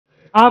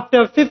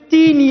After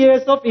 15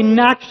 years of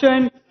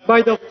inaction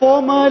by the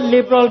former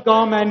Liberal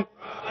government,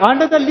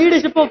 under the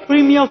leadership of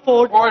Premier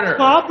Ford,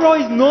 Scarborough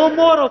is no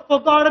more a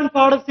forgotten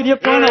part of City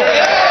of Toronto.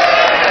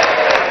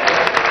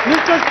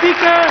 Mr.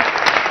 Speaker,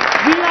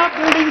 we are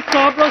building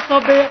Scarborough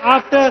Subway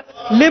after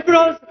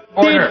Liberals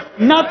did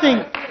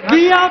nothing.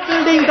 We are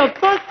building the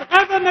first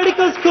ever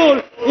medical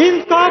school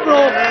in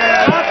Scarborough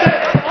after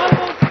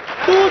almost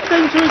 2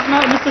 centuries,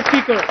 Mr.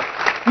 Speaker.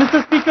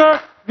 Mr. Speaker,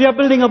 we are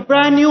building a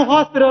brand new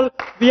hospital.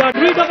 We are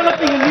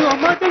redeveloping a new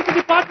emergency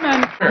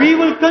department. We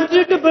will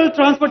continue to build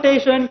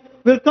transportation.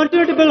 We will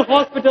continue to build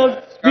hospitals.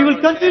 We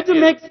will continue to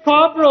make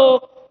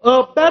Scarborough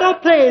a better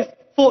place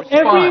for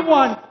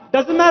everyone.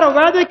 Doesn't matter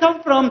where they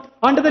come from.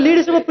 Under the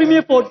leadership of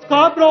Premier Ford,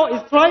 Scarborough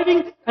is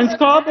thriving and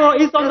Scarborough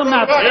is on the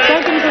map.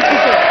 Thank you, Mr.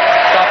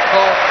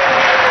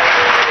 Speaker.